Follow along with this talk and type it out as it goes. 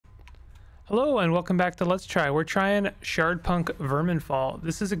Hello and welcome back to Let's Try. We're trying Shardpunk Verminfall.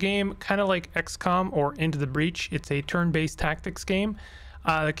 This is a game kind of like XCOM or Into the Breach. It's a turn-based tactics game.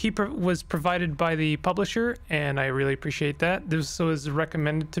 The key was provided by the publisher, and I really appreciate that. This was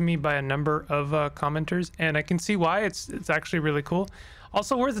recommended to me by a number of commenters, and I can see why. It's actually really cool.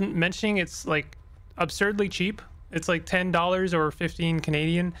 Also worth mentioning, it's like absurdly cheap. It's like $10 or 15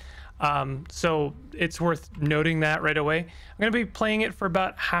 Canadian. So it's worth noting that right away. I'm going to be playing it for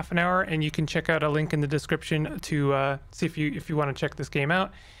about half an hour, and you can check out a link in the description to see if you want to check this game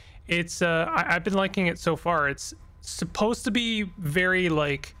out. It's I've been liking it so far. It's supposed to be very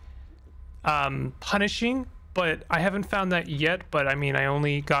like punishing, but I haven't found that yet. But I mean, I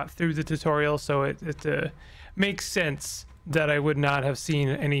only got through the tutorial, so it makes sense that I would not have seen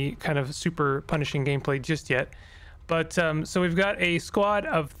any kind of super punishing gameplay just yet. But so we've got a squad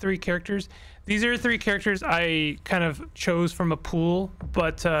of 3 characters. These are 3 characters I kind of chose from a pool,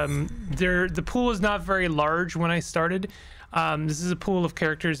 but the pool is not very large when I started. This is a pool of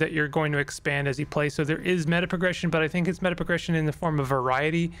characters that you're going to expand as you play. So there is meta progression, but I think it's meta progression in the form of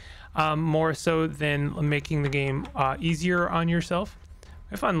variety, more so than making the game easier on yourself.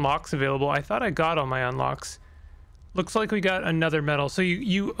 We have unlocks available. I thought I got all my unlocks. Looks like we got another medal. So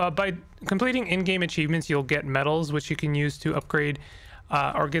you by completing in-game achievements, you'll get medals, which you can use to upgrade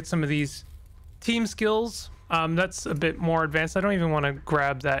or get some of these team skills. That's a bit more advanced. I don't even want to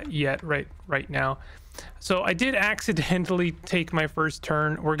grab that yet right now. So I did accidentally take my first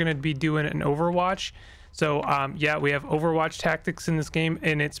turn. We're going to be doing an Overwatch. So yeah, we have Overwatch tactics in this game,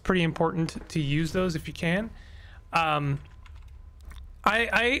 and it's pretty important to use those if you can.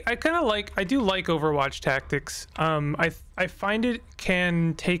 I kind of I do like Overwatch tactics. I find it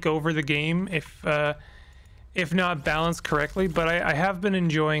can take over the game if not balanced correctly, but I have been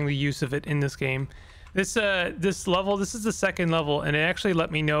enjoying the use of it in this game. This level, this is the 2nd level, and it actually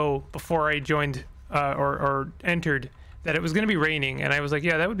let me know before I joined or entered that it was going to be raining, and I was like,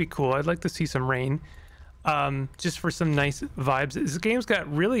 yeah, that would be cool. I'd like to see some rain, just for some nice vibes. This game's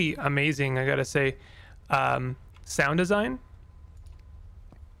got really amazing, I gotta say, sound design.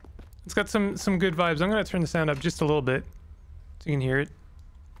 It's got some good vibes. I'm gonna turn the sound up just a little bit so you can hear it.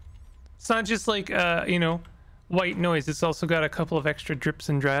 It's not just like you know, white noise. It's also got a couple of extra drips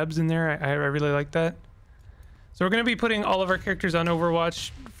and drabs in there. I really like that. So we're gonna be putting all of our characters on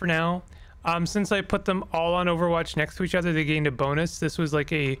Overwatch for now. Since I put them all on Overwatch next to each other, they gained a bonus. This was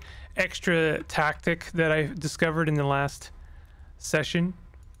like a extra tactic that I discovered in the last session.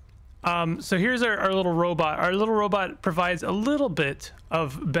 So here's our little robot. Our little robot provides a little bit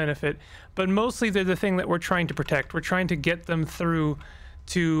of benefit, but mostly they're the thing that we're trying to protect. We're trying to get them through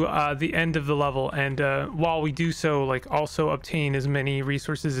to the end of the level, and while we do so, like, also obtain as many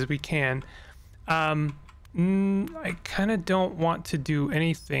resources as we can. I kind of don't want to do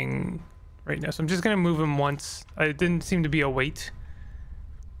anything right now, so I'm just gonna move him once. It didn't seem to be a wait,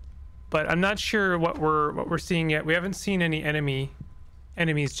 but I'm not sure what we're seeing yet. We haven't seen any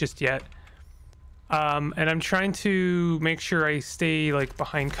enemies just yet, and I'm trying to make sure I stay like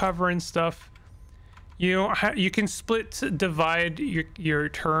behind cover and stuff. You know, you can divide your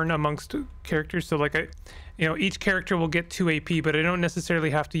turn amongst characters, so like you know, each character will get 2 AP, but I don't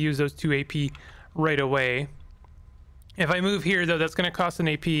necessarily have to use those 2 AP right away. If I move here though, that's going to cost an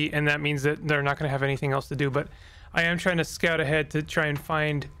AP, and that means that they're not going to have anything else to do. But I am trying to scout ahead to try and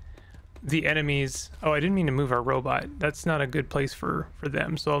find the enemies. Oh, I didn't mean to move our robot. That's not a good place for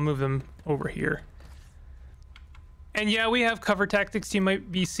them, so I'll move them over here. And yeah, we have cover tactics. You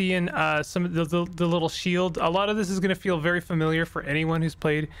might be seeing some of the little shield. A lot of this is going to feel very familiar for anyone who's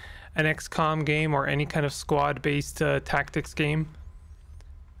played an XCOM game or any kind of squad-based tactics game.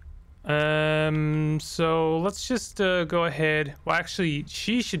 So let's just go ahead. Well, actually,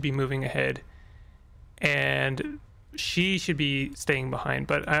 she should be moving ahead, and she should be staying behind,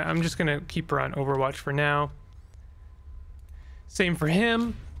 but I'm just gonna keep her on Overwatch for now. Same for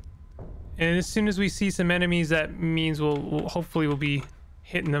him. And as soon as we see some enemies, that means we'll hopefully be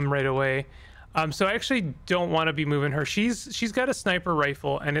hitting them right away. So I actually don't want to be moving her. She's got a sniper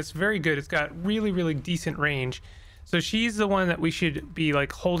rifle, and it's very good. It's got really decent range. So she's the one that we should be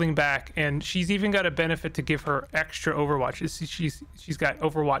like holding back, and she's even got a benefit to give her extra Overwatch. She's got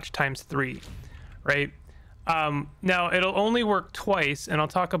Overwatch ×3, right? Now it'll only work twice, and I'll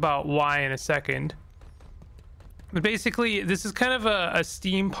talk about why in a second. But basically, this is kind of a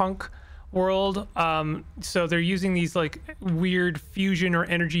steampunk world. So they're using these like weird fusion or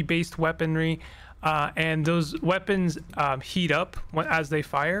energy-based weaponry, and those weapons heat up as they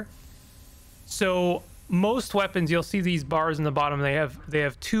fire. So most weapons, you'll see these bars in the bottom. They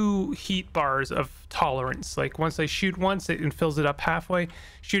have 2 heat bars of tolerance. Like once I shoot once, it fills it up halfway.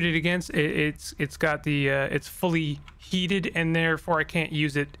 Shoot it again, it's got the it's fully heated, and therefore I can't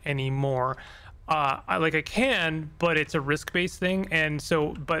use it anymore. I can, but it's a risk-based thing, and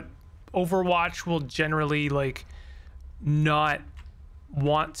so but Overwatch will generally like not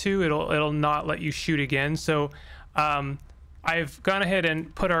want to. It'll not let you shoot again. So I've gone ahead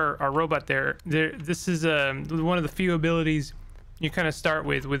and put our robot there. This is one of the few abilities you kind of start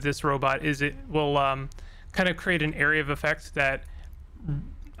with this robot. Is it will kind of create an area of effect that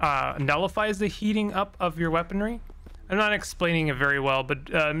nullifies the heating up of your weaponry. I'm not explaining it very well, but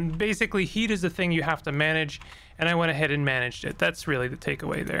basically heat is the thing you have to manage, and I went ahead and managed it. That's really the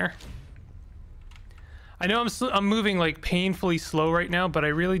takeaway there. I know I'm moving like painfully slow right now, but I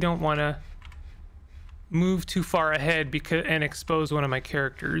really don't want to move too far ahead and expose one of my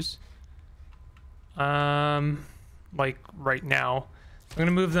characters. Like right now. I'm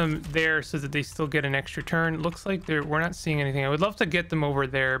gonna move them there so that they still get an extra turn. Looks like we're not seeing anything. I would love to get them over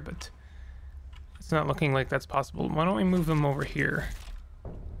there, but it's not looking like that's possible. Why don't we move them over here?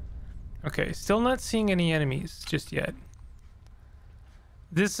 Okay, still not seeing any enemies just yet.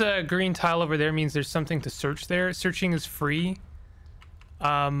 This green tile over there means there's something to search there. Searching is free.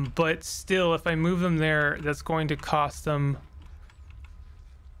 But still, if I move them there, that's going to cost them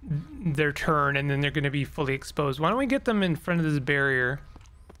their turn, and then they're going to be fully exposed. Why don't we get them in front of this barrier?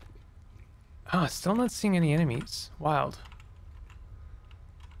 Ah, still not seeing any enemies. Wild.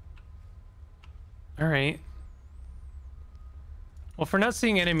 All right. Well, if we're not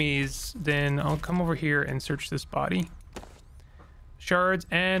seeing enemies, then I'll come over here and search this body. Shards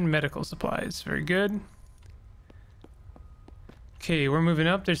and medical supplies. Very good. Okay, we're moving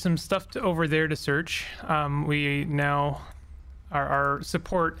up. There's some stuff over there to search. We now... Our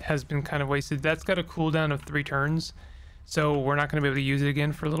support has been kind of wasted. That's got a cooldown of 3 turns, so we're not going to be able to use it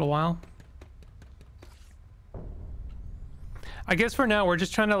again for a little while. I guess for now, we're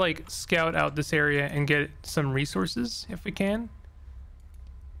just trying to like scout out this area and get some resources if we can.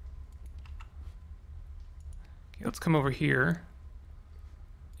 Okay, let's come over here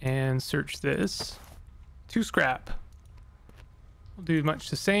and search this. 2 scrap. We'll do much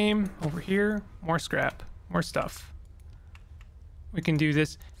the same over here. More scrap, more stuff. We can do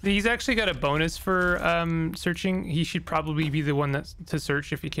this. He's actually got a bonus for searching. He should probably be the one that's to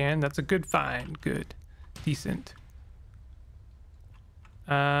search if he can. That's a good find. Good. Decent.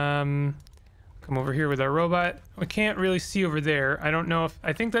 Come over here with our robot. We can't really see over there. I don't know if...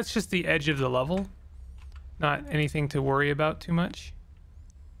 I think that's just the edge of the level. Not anything to worry about too much.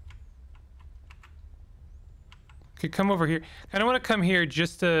 Okay, come over here. I don't want to come here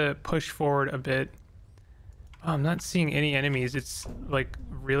just to push forward a bit. Oh, I'm not seeing any enemies. It's like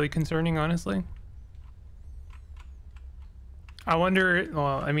really concerning, honestly. I wonder,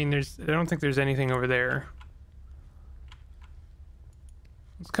 well, I mean, I don't think there's anything over there.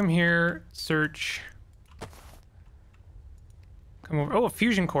 Let's come here, search. Come over. Oh, a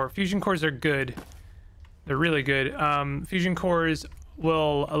fusion core. Fusion cores are good. They're really good. Fusion cores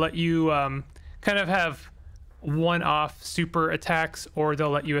will let you kind of have one-off super attacks, or they'll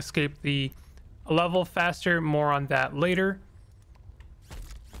let you escape the level faster. More on that later.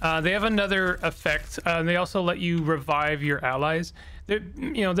 They have another effect. They also let you revive your allies. They're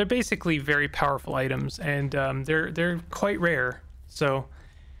basically very powerful items, and they're quite rare. So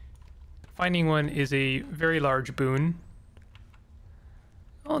finding one is a very large boon.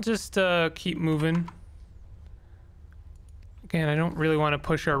 I'll just keep moving. Again, I don't really want to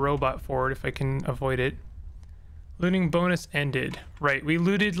push our robot forward if I can avoid it. Looting bonus ended. Right, we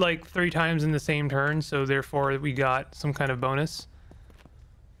looted like 3 times in the same turn, so therefore we got some kind of bonus.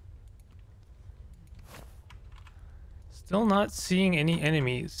 Still not seeing any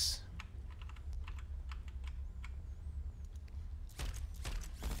enemies.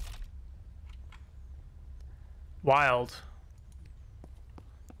 Wild.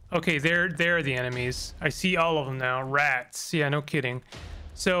 Okay, there are the enemies. I see all of them now. Rats. Yeah, no kidding.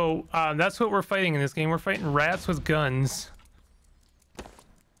 So that's what we're fighting in this game. We're fighting rats with guns.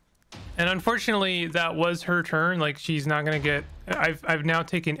 And unfortunately, that was her turn. Like, she's not gonna get... I've now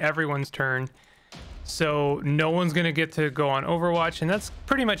taken everyone's turn. So no one's gonna get to go on Overwatch, and that's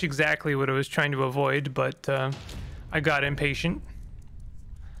pretty much exactly what I was trying to avoid, but I got impatient.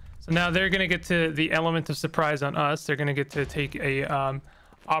 So now they're gonna get to the element of surprise on us. They're gonna get to take a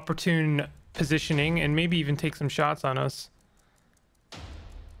opportune positioning and maybe even take some shots on us.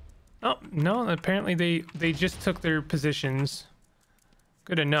 Oh, no, apparently they just took their positions.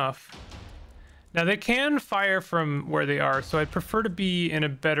 Good enough. Now they can fire from where they are, so I'd prefer to be in a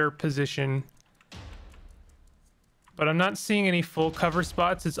better position but I'm not seeing any full cover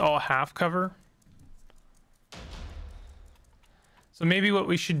spots. It's all half cover. So maybe what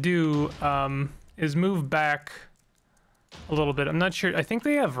we should do is move back a little bit. I'm not sure. I think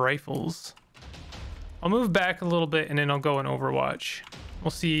they have rifles. I'll move back a little bit and then I'll go in Overwatch.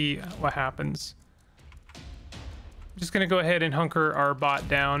 We'll see what happens. I'm just going to go ahead and hunker our bot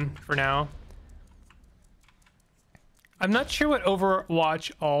down for now. I'm not sure what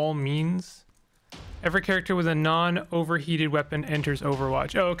Overwatch all means. Every character with a non-overheated weapon enters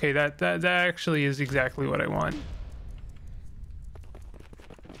Overwatch. Oh, okay, that actually is exactly what I want.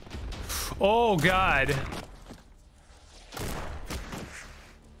 Oh, God.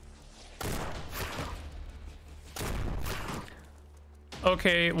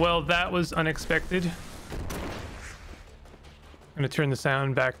 Okay, well, that was unexpected. I'm gonna turn the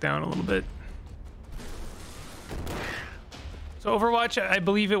sound back down a little bit. So Overwatch, I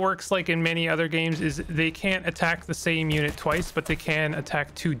believe it works like in many other games, is they can't attack the same unit twice, but they can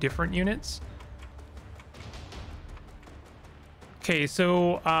attack 2 different units. Okay,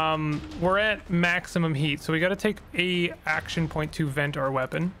 so we're at maximum heat, so we got to take a action point to vent our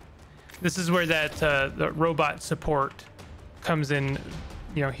weapon. This is where that the robot support comes in,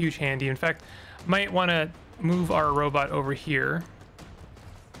 you know, huge handy. In fact, might want to move our robot over here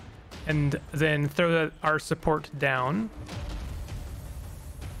and then throw our support down.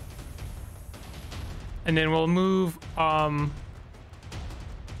 And then we'll move our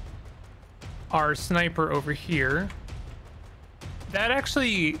sniper over here. That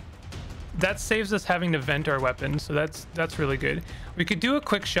saves us having to vent our weapon, so that's really good. We could do a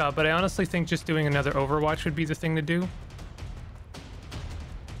quick shot, but I honestly think just doing another Overwatch would be the thing to do.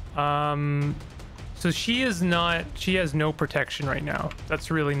 So she has no protection right now. That's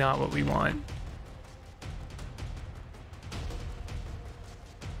really not what we want.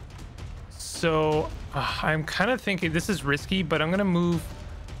 So I'm kind of thinking this is risky, but I'm gonna move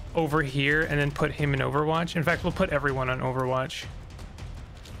over here and then put him in Overwatch. In fact, we'll put everyone on Overwatch.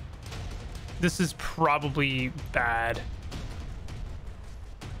 This is probably bad.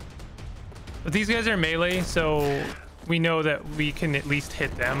 But these guys are melee, so we know that we can at least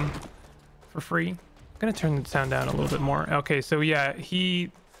hit them for free. I'm gonna turn the sound down a little bit more. Okay, so yeah, he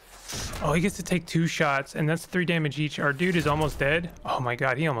gets to take 2 shots, and that's 3 damage each. Our dude is almost dead. Oh my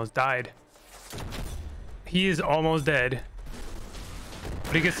god, he almost died. He is almost dead.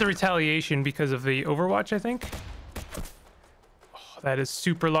 But he gets the retaliation because of the Overwatch, I think. Oh, that is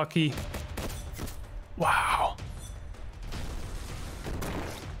super lucky. Wow.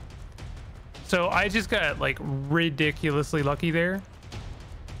 So I just got like ridiculously lucky there.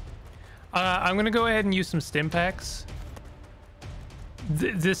 I'm gonna go ahead and use some stim packs.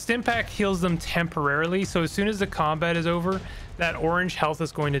 The stim pack heals them temporarily, so as soon as the combat is over, that orange health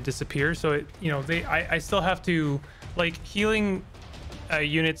is going to disappear. So it, you know, I still have to, like, healing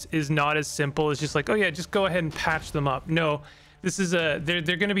units is not as simple as just like, oh yeah, just go ahead and patch them up. No, this is they're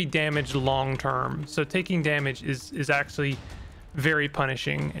going to be damaged long term. So taking damage is actually very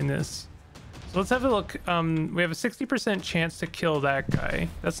punishing in this. So let's have a look. We have a 60% chance to kill that guy.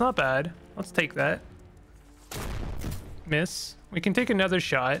 That's not bad. Let's take that. Miss. We can take another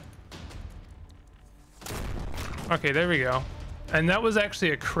shot. Okay, there we go. And that was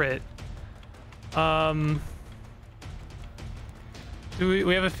actually a crit. We have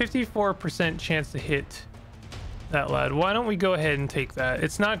a 54% chance to hit that lad. Why don't we go ahead and take that?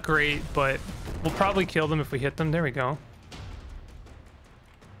 It's not great, but we'll probably kill them if we hit them. There we go.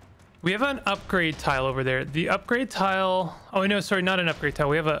 We have an upgrade tile over there. The upgrade tile... Oh, no, sorry, not an upgrade tile.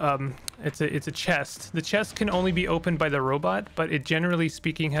 We have a... It's a chest. The chest can only be opened by the robot, but it, generally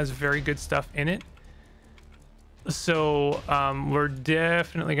speaking, has very good stuff in it. So, we're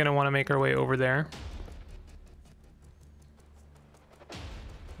definitely going to want to make our way over there.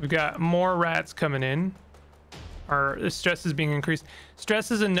 We've got more rats coming in. Our stress is being increased.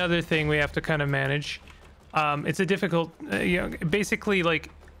 Stress is another thing we have to kind of manage. It's a difficult... you know, basically, like...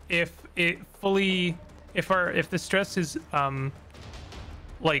 If the stress is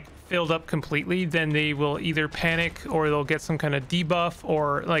like filled up completely, then they will either panic or they'll get some kind of debuff,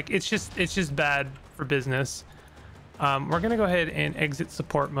 or like it's just bad for business. We're gonna go ahead and exit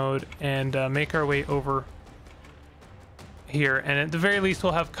support mode and make our way over here, and at the very least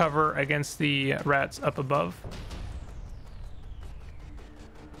we'll have cover against the rats up above.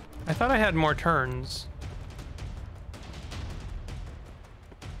 I thought I had more turns.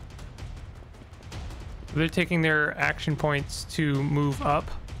 They're taking their action points to move up.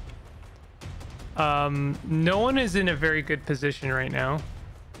 No one is in a very good position right now.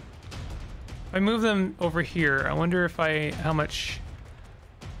 If I move them over here, I wonder if how much...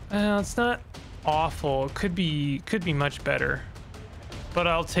 it's not awful. It could be much better, but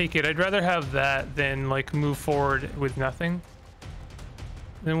I'll take it. I'd rather have that than like move forward with nothing.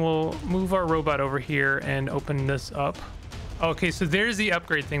 Then we'll move our robot over here and open this up. Okay, so there's the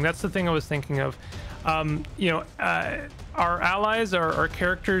upgrade thing. That's the thing I was thinking of. You know, our allies, our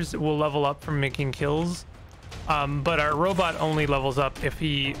characters will level up from making kills, but our robot only levels up if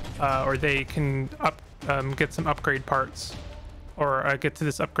he or they can get some upgrade parts or get to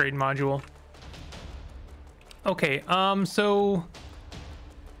this upgrade module. Okay, so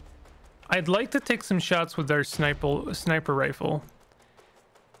I'd like to take some shots with our sniper rifle.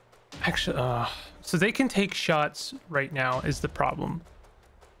 Actually, so they can take shots right now is the problem.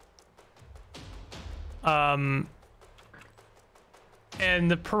 And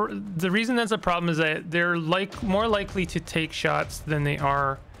the reason that's a problem is that they're more likely to take shots than they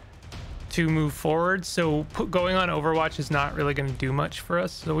are to move forward. So going on Overwatch is not really going to do much for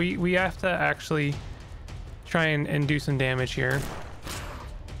us. So we have to actually try and do some damage here.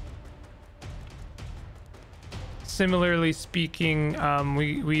 Similarly speaking,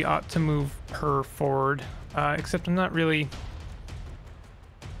 we ought to move her forward, except I'm not really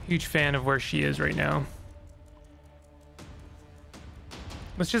a huge fan of where she is right now.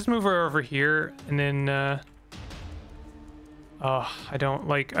 Let's just move her over here, and then oh, I don't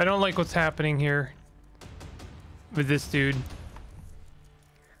like what's happening here with this dude.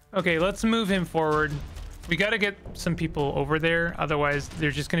 Okay, let's move him forward. We got to get some people over there, otherwise they're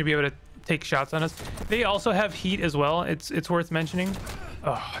just going to be able to take shots on us. They also have heat as well. It's worth mentioning.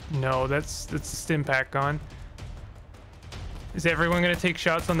 Oh no, that's the stim pack gone. Is everyone going to take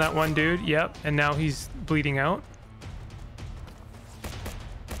shots on that one dude? Yep, and now he's bleeding out.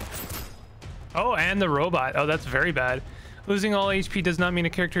 Oh, and the robot. Oh, that's very bad. Losing all HP does not mean a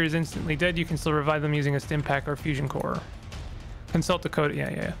character is instantly dead. You can still revive them using a stim pack or fusion core. Consult the code.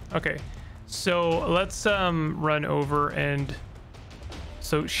 Yeah. Okay. So let's run over, and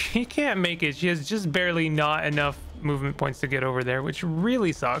so she can't make it. She has just barely not enough movement points to get over there, which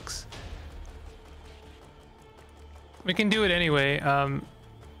really sucks. We can do it anyway.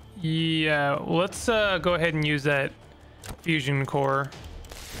 Yeah, let's go ahead and use that fusion core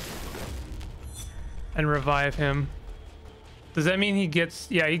and revive him. Does that mean he gets,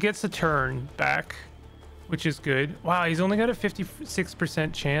 yeah, he gets a turn back, which is good. Wow, he's only got a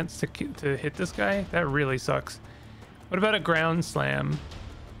 56% chance to hit this guy. That really sucks. What about a ground slam?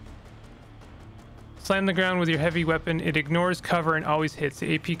 Slam the ground with your heavy weapon. It ignores cover and always hits.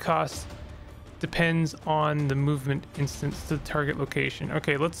 The AP cost depends on the movement instance to the target location.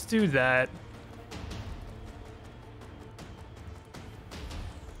 Okay, let's do that.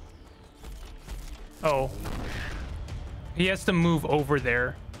 Oh, he has to move over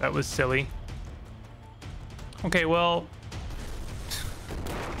there. That was silly. Okay, well,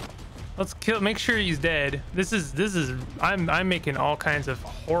 let's make sure he's dead. This is I'm making all kinds of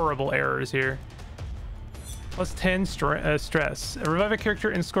horrible errors here. Plus 10 stress. Revive a character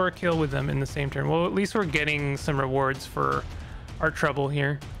and score a kill with them in the same turn. Well, at least we're getting some rewards for our trouble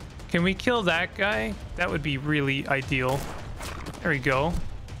here. Can we kill that guy? That would be really ideal. There we go.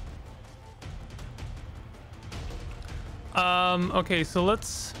 Okay, so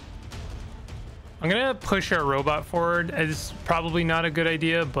I'm gonna push our robot forward. It's probably not a good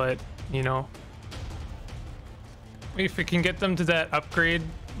idea, but you know, if we can get them to that upgrade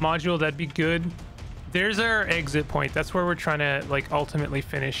module, that'd be good. There's our exit point. That's where we're trying to like ultimately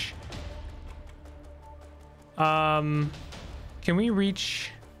finish. Can we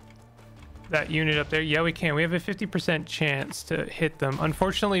reach that unit up there? Yeah, we can. We have a 50% chance to hit them.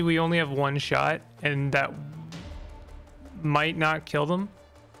 Unfortunately, we only have one shot, and that might not kill them.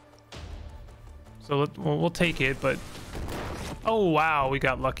 So we'll take it, but oh wow, we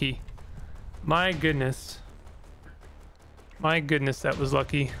got lucky. My goodness, that was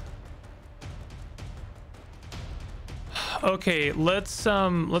lucky. Okay, let's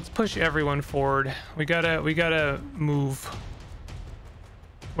push everyone forward. We gotta move.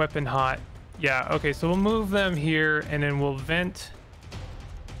 Weapon hot. Yeah, okay, so we'll move them here, and then we'll vent.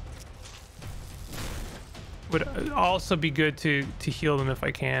 Would also be good to heal them if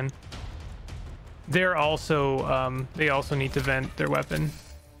I can. They're also they also need to vent their weapon,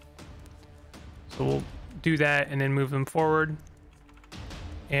 so we'll do that and then move them forward,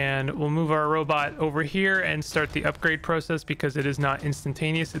 and we'll move our robot over here and start the upgrade process because it is not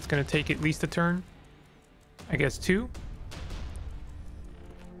instantaneous. It's going to take at least a turn, I guess 2.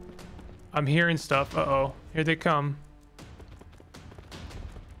 I'm hearing stuff. Uh-oh, here they come.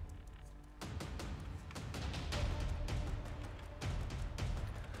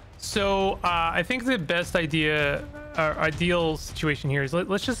 So I think the best idea our ideal situation here is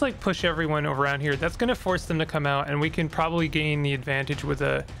let's just like push everyone around here. That's going to force them to come out, and we can probably gain the advantage with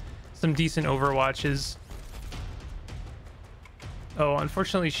some decent overwatches. Oh,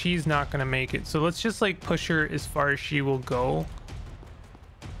 unfortunately, she's not going to make it. So let's just like push her as far as she will go.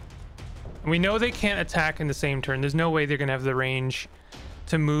 And we know they can't attack in the same turn. There's no way they're going to have the range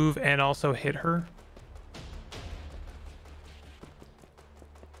to move and also hit her.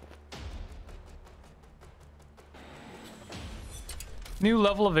 New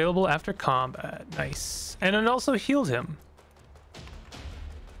level available after combat. Nice. And it also healed him.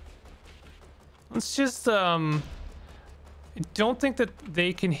 Let's just I don't think that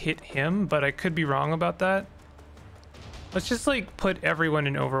they can hit him, but I could be wrong about that. Let's just like put everyone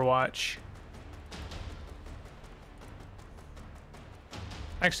in Overwatch.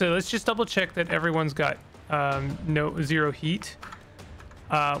 Actually, let's just double check that everyone's got zero heat.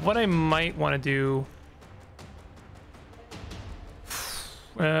 What I might want to do,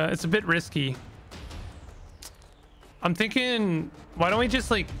 it's a bit risky. I'm thinking, why don't we just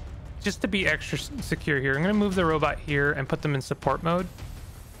like, just to be extra secure here, I'm gonna move the robot here and put them in support mode.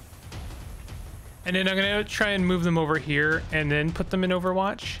 And then I'm gonna try and move them over here and then put them in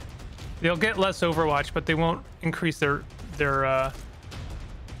Overwatch. They'll get less Overwatch, but they won't increase their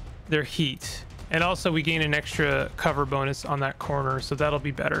heat. And also we gain an extra cover bonus on that corner, so that'll be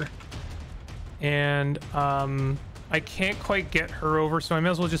better. And I can't quite get her over, so I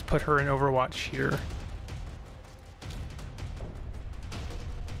may as well just put her in Overwatch here.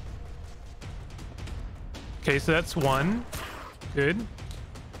 Okay, so that's one. Good.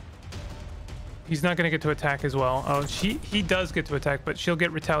 He's not gonna get to attack as well. Oh, he does get to attack, but she'll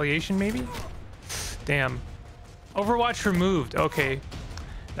get retaliation maybe? Damn. Overwatch removed. Okay.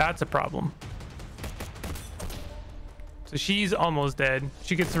 That's a problem. So she's almost dead.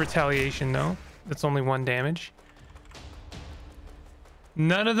 She gets the retaliation though. That's only 1 damage.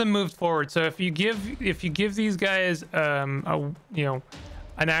 None of them moved forward. So if you give these guys an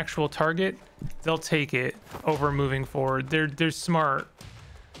actual target, they'll take it over moving forward. They're smart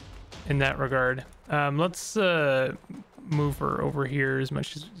in that regard. Let's move her over here as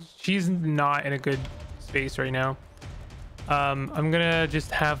much as she's not in a good space right now. I'm gonna just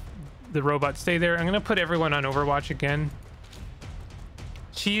have the robot stay there. I'm gonna put everyone on Overwatch again.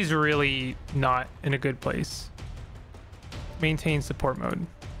 She's really not in a good place. Maintain support mode.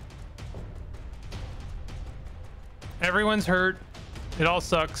 Everyone's hurt. It all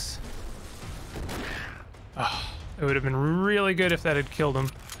sucks. Oh, it would have been really good if that had killed him.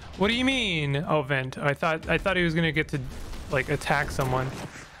 What do you mean? Oh, vent. I thought he was gonna get to like attack someone.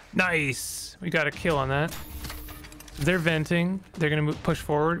 Nice. We got a kill on that. They're venting. They're gonna push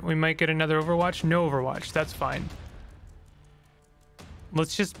forward. We might get another Overwatch. No Overwatch. That's fine.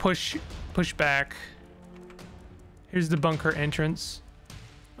 Let's just push back. Here's the bunker entrance.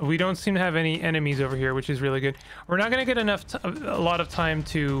 We don't seem to have any enemies over here, which is really good. We're not gonna get a lot of time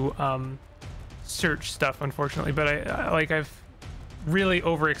to search stuff, unfortunately. But I've really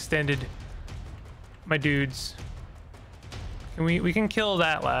overextended my dudes. We can kill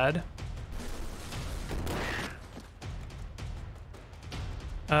that lad.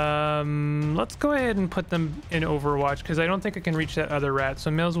 Let's go ahead and put them in Overwatch because I don't think I can reach that other rat.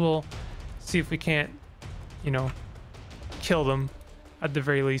 So may as well see if we can't, kill them at the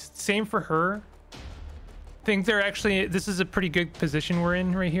very least. Same for her. I think they're actually, this is a pretty good position we're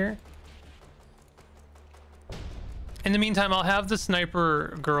in right here. In the meantime, I'll have the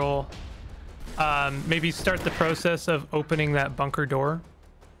sniper girl maybe start the process of opening that bunker door.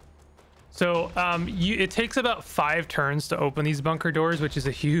 So it takes about 5 turns to open these bunker doors, which is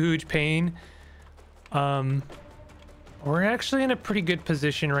a huge pain. We're actually in a pretty good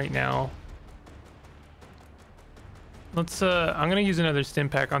position right now. Let's I'm gonna use another stim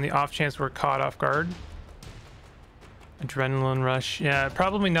pack on the off chance we're caught off guard. Adrenaline rush. Yeah,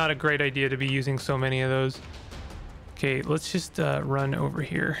 probably not a great idea to be using so many of those. Okay, let's just run over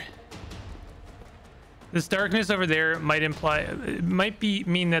here. This darkness over there might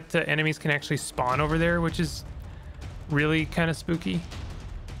mean that the enemies can actually spawn over there, which is really kind of spooky.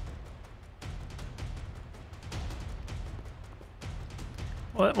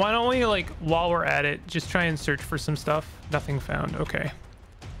 Well, why don't we, like, while we're at it, just try and search for some stuff? Nothing found. Okay.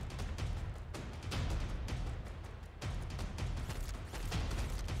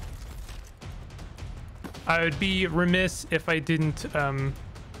 I would be remiss if I didn't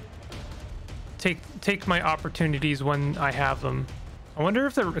take my opportunities when I have them. I wonder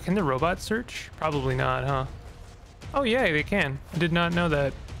if can the robots search? Probably not, huh? Oh yeah, they can. I did not know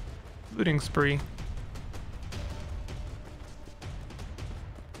that. Looting spree.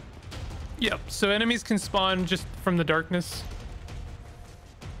 Yep, so enemies can spawn just from the darkness.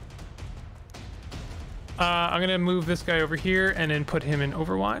 I'm gonna move this guy over here and then put him in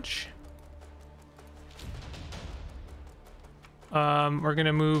Overwatch. We're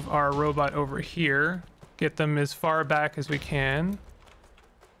gonna move our robot over here, get them as far back as we can.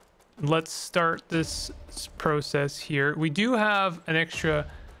 Let's start this process here. We do have an extra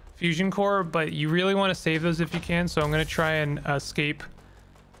fusion core, but you really want to save those if you can, so I'm gonna try and escape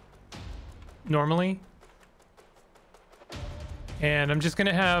normally. And I'm just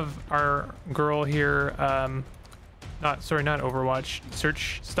gonna have our girl here, not Overwatch,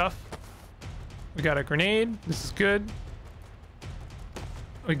 search stuff. We got a grenade, this is good.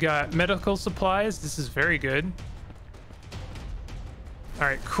 We got medical supplies, this is very good. All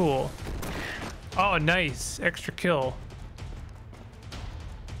right, cool. Oh, nice, extra kill.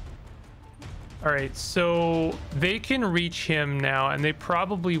 All right, so they can reach him now, and they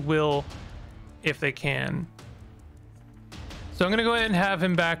probably will if they can. So I'm gonna go ahead and have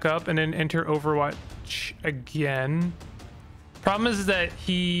him back up and then enter Overwatch again. Problem is that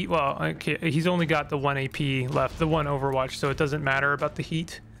he's only got the 1 AP left, the 1 Overwatch, so it doesn't matter about the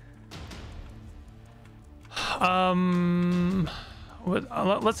heat.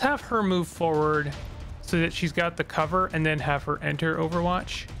 Let's have her move forward so that she's got the cover, and then have her enter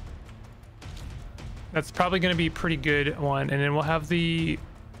Overwatch. That's probably going to be a pretty good one, and then we'll have the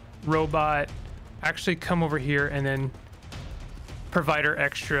robot actually come over here and then provide her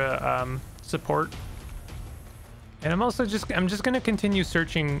extra support. And I'm just going to continue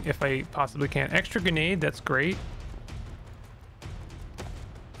searching if I possibly can. Extra grenade, that's great.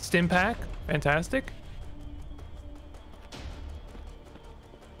 Steampunk, fantastic.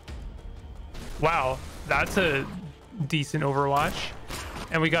 Wow, that's a decent Overwatch.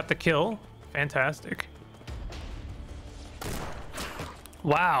 And we got the kill. Fantastic.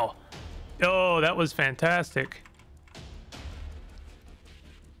 Wow. Oh, that was fantastic.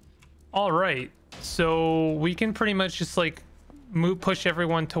 All right, so we can pretty much just like push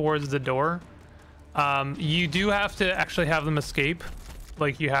everyone towards the door. You do have to actually have them escape.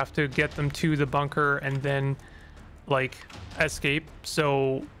 Like, you have to get them to the bunker and then like escape.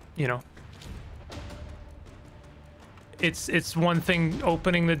 So, you know, it's one thing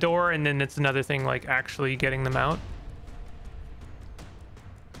opening the door, and then it's another thing like actually getting them out.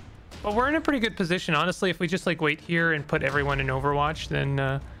 But we're in a pretty good position, honestly. If we just like wait here and put everyone in Overwatch, then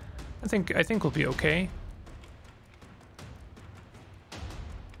I think we'll be okay.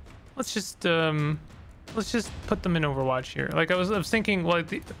 Let's just put them in Overwatch here. Like I was thinking, well,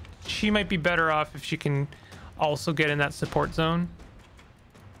 she might be better off if she can also get in that support zone.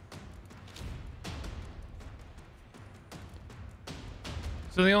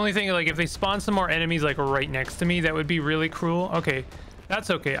 So the only thing, like, if they spawn some more enemies like right next to me, that would be really cruel. Okay, that's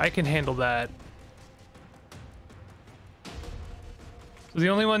okay. I can handle that. So the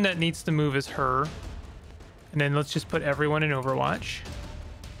only one that needs to move is her. And then let's just put everyone in Overwatch.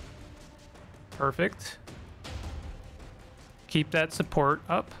 Perfect. Keep that support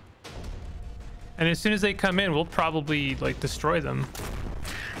up. And as soon as they come in, we'll probably like destroy them.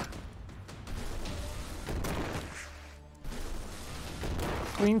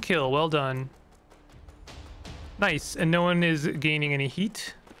 Clean kill, well done. Nice, and no one is gaining any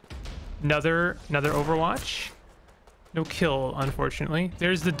heat. Another Overwatch. No kill, unfortunately.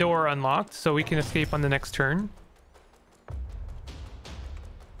 There's the door unlocked, so we can escape on the next turn.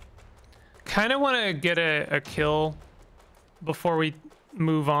 Kind of want to get a kill before we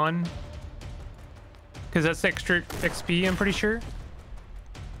move on, because that's extra XP, I'm pretty sure. So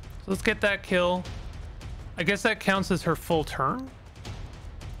let's get that kill. I guess that counts as her full turn.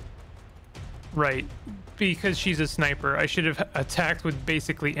 Right, because she's a sniper. I should have attacked with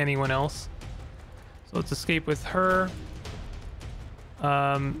basically anyone else. So let's escape with her.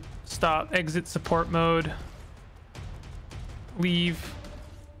 Stop, exit support mode. Leave.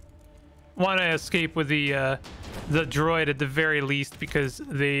 Want to escape with the droid at the very least, because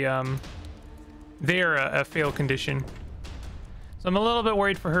they are a fail condition. So I'm a little bit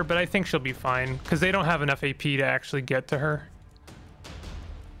worried for her, but I think she'll be fine because they don't have enough AP to actually get to her.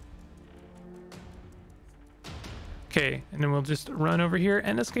 Okay, and then we'll just run over here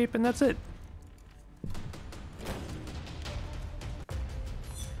and escape, and that's it.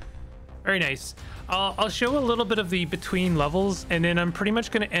 Very nice. I'll show a little bit of the between levels, and then I'm pretty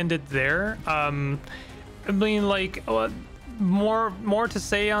much going to end it there. I mean, like, more to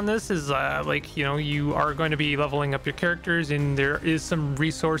say on this is, like, you know, you are going to be leveling up your characters, and there is some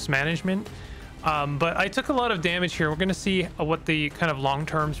resource management. But I took a lot of damage here. We're going to see what the kind of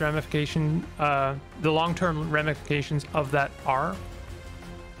long-term ramifications of that are.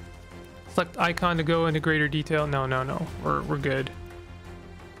 Select icon to go into greater detail. No, no, no. We're good.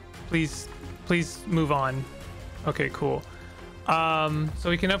 Please move on. Okay, cool. So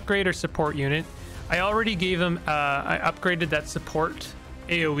we can upgrade our support unit. I already gave them, I upgraded that support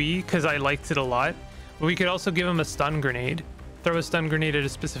AoE because I liked it a lot. But we could also give them a stun grenade. Throw a stun grenade at a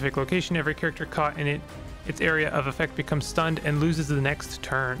specific location. Every character caught in its area of effect becomes stunned and loses the next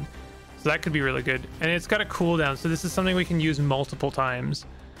turn. So that could be really good. And it's got a cooldown, so this is something we can use multiple times.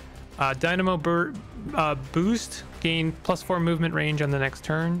 Dynamo boost, gain +4 movement range on the next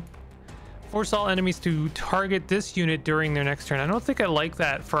turn. Force all enemies to target this unit during their next turn. I don't think I like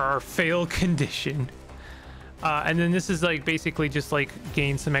that for our fail condition. And then this is like basically just like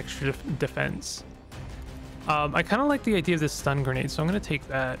gain some extra defense. I kind of like the idea of this stun grenade, so I'm going to take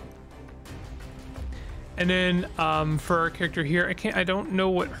that. And then for our character here, I don't know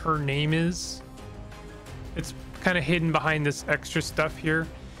what her name is. It's kind of hidden behind this extra stuff here.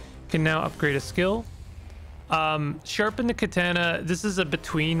 Can now upgrade a skill. Sharpen the katana. This is a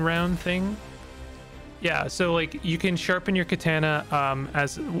between round thing. Yeah, so like you can sharpen your katana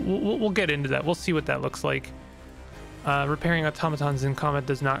as we'll get into that. We'll see what that looks like. Repairing automatons in combat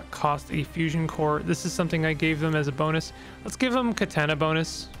does not cost a fusion core. This is something I gave them as a bonus. Let's give them katana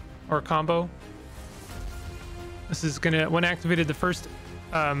bonus or combo. This is gonna, when activated, the first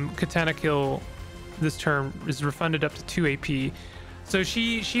katana kill this turn is refunded up to 2 AP. So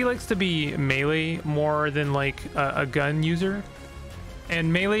she likes to be melee more than like a gun user,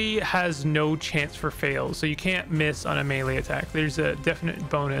 and melee has no chance for fail, so you can't miss on a melee attack. There's a definite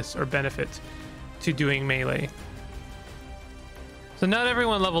bonus or benefit to doing melee. So not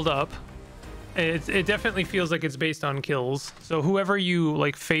everyone leveled up. It definitely feels like it's based on kills. So whoever you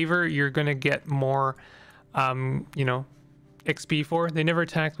like favor, you're gonna get more, you know, XP for. They never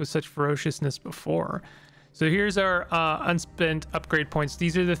attacked with such ferociousness before. So here's our unspent upgrade points.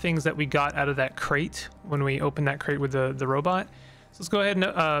 These are the things that we got out of that crate when we opened that crate with the robot. So let's go ahead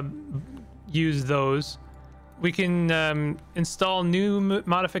and use those. We can install new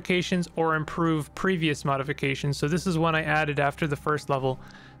modifications or improve previous modifications. So this is one I added after the first level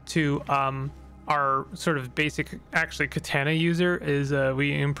to our sort of basic, actually katana user, is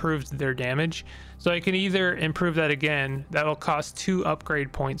we improved their damage. So I can either improve that again, that will cost 2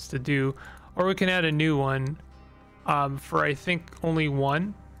 upgrade points to do, or we can add a new one for I think only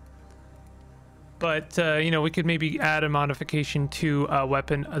 1. But you know, we could maybe add a modification to a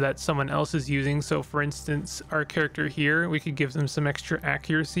weapon that someone else is using. So for instance, our character here, we could give them some extra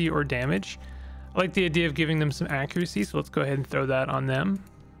accuracy or damage. I like the idea of giving them some accuracy, so let's go ahead and throw that on them.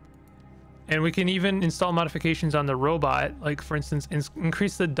 And we can even install modifications on the robot, like for instance,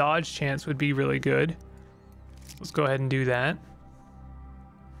 increase the dodge chance would be really good. Let's go ahead and do that.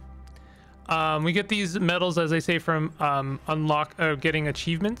 We get these medals, as I say, from getting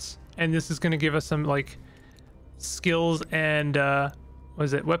achievements, and this is going to give us some like skills and what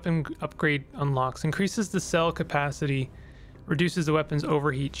is it? Weapon upgrade unlocks. Increases the cell capacity, reduces the weapon's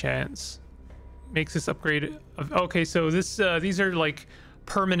overheat chance, makes this upgrade. Okay, so this these are like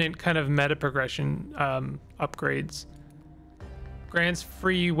permanent kind of meta progression upgrades. Grants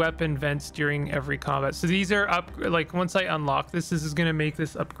free weapon vents during every combat. So these are up, like once I unlock this is going to make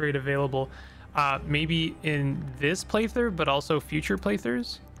this upgrade available maybe in this playthrough, but also future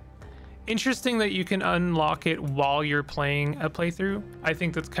playthroughs. Interesting that you can unlock it while you're playing a playthrough. I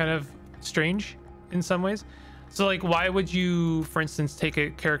think that's kind of strange in some ways. So like, why would you, for instance, take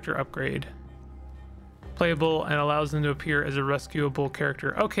a character upgrade? Playable and allows them to appear as a rescuable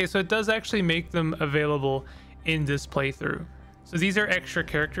character. Okay, so it does actually make them available in this playthrough. So these are extra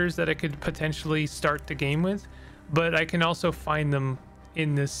characters that I could potentially start the game with, but I can also find them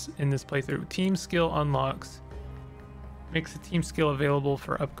in this playthrough. Team skill unlocks. Makes the team skill available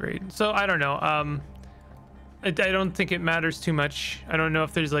for upgrade. So I don't know. I don't think it matters too much. I don't know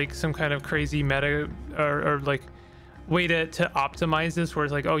if there's like some kind of crazy meta or like way to optimize this where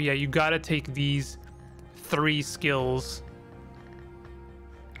it's like, oh yeah, you gotta take these 3 skills.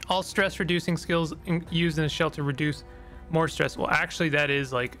 All stress reducing skills used in a shell to reduce more stress. Well, actually that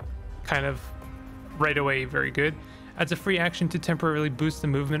is like kind of right away very good. Adds a free action to temporarily boost the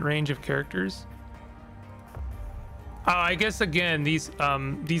movement range of characters. I guess again, these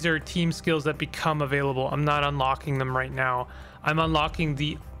are team skills that become available. I'm not unlocking them right now. I'm unlocking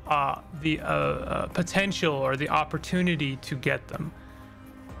the potential or the opportunity to get them.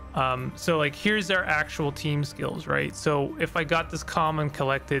 So like here's our actual team skills, right? So if I got this calm and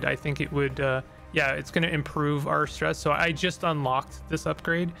collected, I think it would yeah, it's going to improve our stress. So I just unlocked this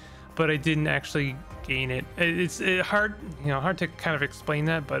upgrade, but I didn't actually gain it. It's hard, you know, hard to kind of explain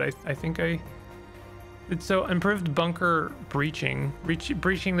that, but I think So improved bunker breaching.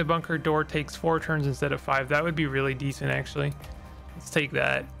 Breaching the bunker door takes 4 turns instead of 5. That would be really decent, actually. Let's take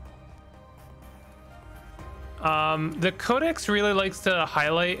that. The codex really likes to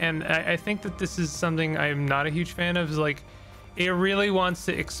highlight, and I think that this is something I'm not a huge fan of, is like, it really wants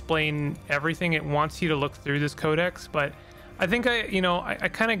to explain everything. It wants you to look through this codex, but I think I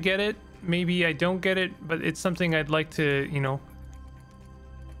kind of get it. Maybe I don't get it, but it's something I'd like to,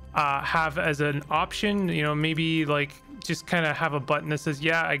 have as an option. Maybe like just kind of have a button that says,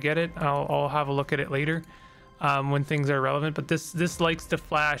 yeah, I get it. I'll have a look at it later when things are relevant. But this likes to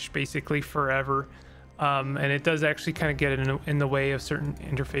flash basically forever. And it does actually kind of get in the way of certain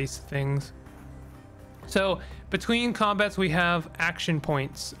interface things. So between combats, we have action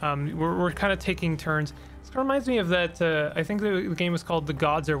points. We're kind of taking turns. This reminds me of that. I think the game was called The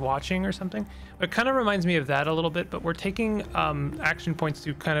Gods Are Watching or something. It kind of reminds me of that a little bit, but we're taking action points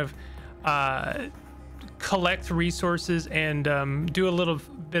to kind of collect resources and do a little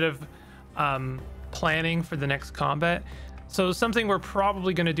bit of planning for the next combat. So something we're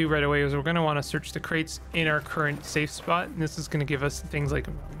probably going to do right away is we're going to want to search the crates in our current safe spot. And this is going to give us things like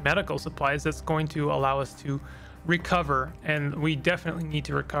medical supplies that's going to allow us to recover. And we definitely need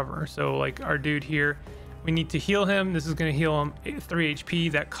to recover. So like our dude here, we need to heal him. This is going to heal him 3 HP.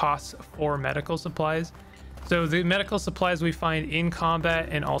 That costs 4 medical supplies. So the medical supplies we find in combat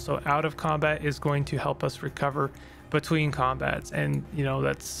and also out of combat is going to help us recover between combats. And,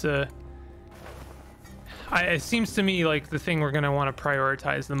 that's... it seems to me like the thing we're going to want to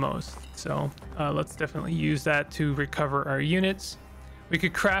prioritize the most. So let's definitely use that to recover our units. We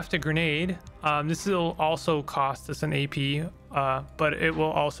could craft a grenade. This will also cost us an AP, but it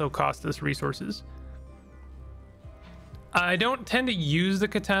will also cost us resources. I don't tend to use the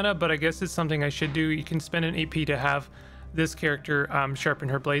katana, but I guess it's something I should do. You can spend an AP to have this character sharpen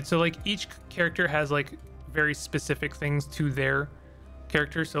her blade. So like each character has like very specific things to their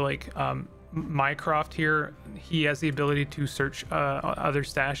character. So like Mycroft here, he has the ability to search other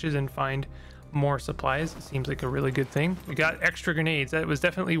stashes and find more supplies. It seems like a really good thing. We got extra grenades. That was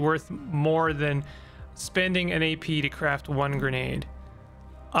definitely worth more than spending an AP to craft 1 grenade.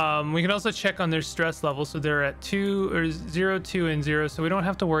 We can also check on their stress level. So they're at 2 or 0, 2, and 0. So we don't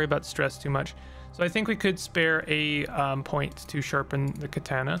have to worry about stress too much. So I think we could spare a point to sharpen the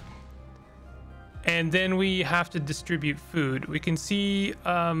katana. And then we have to distribute food. We can see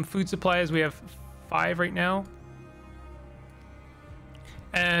food supplies. We have 5 right now.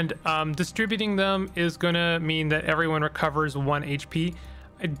 And distributing them is going to mean that everyone recovers 1 HP.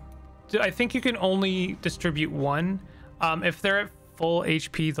 I think you can only distribute 1. If they're at full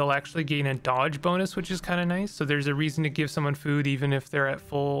HP, they'll actually gain a dodge bonus, which is kind of nice. So there's a reason to give someone food even if they're at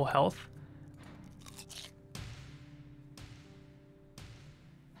full health.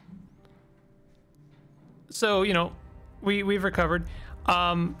 So, we've recovered.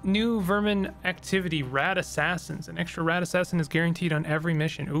 New vermin activity, rat assassins. An extra rat assassin is guaranteed on every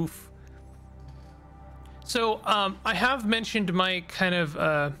mission. Oof. So I have mentioned my kind of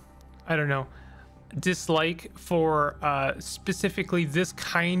I don't know, dislike for specifically this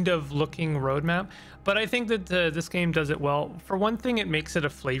kind of looking roadmap, but I think that this game does it well. For one thing, it makes it a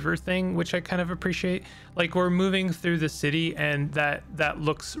flavor thing, which I kind of appreciate. Like, we're moving through the city and that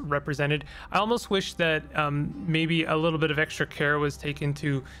looks represented. I almost wish that maybe a little bit of extra care was taken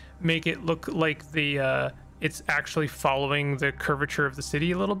to make it look like the it's actually following the curvature of the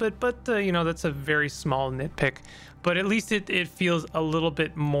city a little bit, but that's a very small nitpick. But at least it feels a little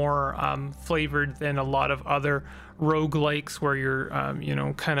bit more flavored than a lot of other roguelikes where you're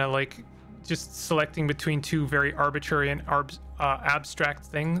kind of like just selecting between 2 very arbitrary and abstract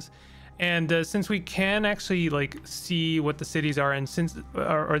things. And since we can actually like see what the cities are, and since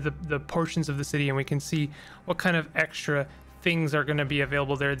or the portions of the city, and we can see what kind of extra things are going to be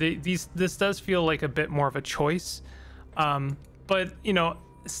available there, this does feel like a bit more of a choice. But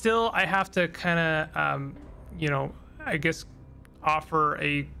still I have to kind of I guess offer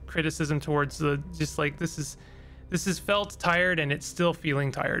a criticism towards just like this is felt tired, and it's still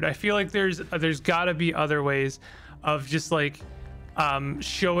feeling tired. I feel like there's got to be other ways of just like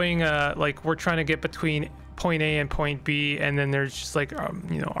showing like we're trying to get between point A and point B, and then there's just like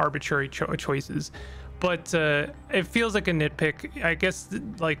arbitrary choices. But it feels like a nitpick. I guess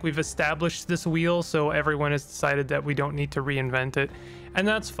like we've established this wheel, so everyone has decided that we don't need to reinvent it, and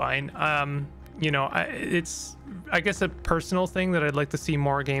that's fine. It's I guess a personal thing that I'd like to see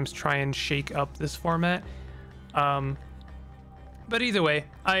more games try and shake up this format. But either way,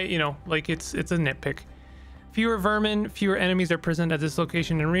 it's a nitpick. Fewer vermin, fewer enemies are present at this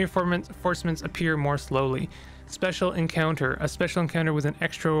location, and reinforcements appear more slowly. special encounter. A special encounter with an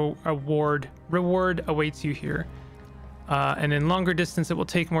extra reward awaits you here. And in longer distance, it will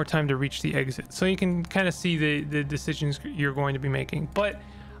take more time to reach the exit. So you can kind of see the decisions you're going to be making. But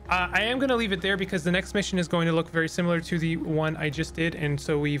I am going to leave it there because the next mission is going to look very similar to the one I just did. And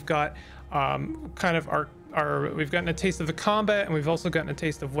so we've got kind of we've gotten a taste of the combat, and we've also gotten a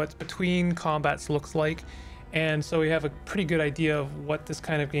taste of what's between combats looks like. And so we have a pretty good idea of what this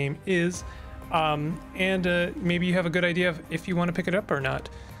kind of game is. Maybe you have a good idea of if you want to pick it up or not.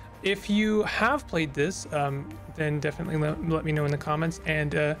 If you have played this, then definitely let me know in the comments.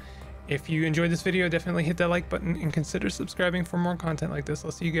 And if you enjoyed this video, definitely hit that like button and consider subscribing for more content like this.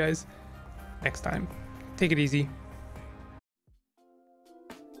 I'll see you guys next time. Take it easy.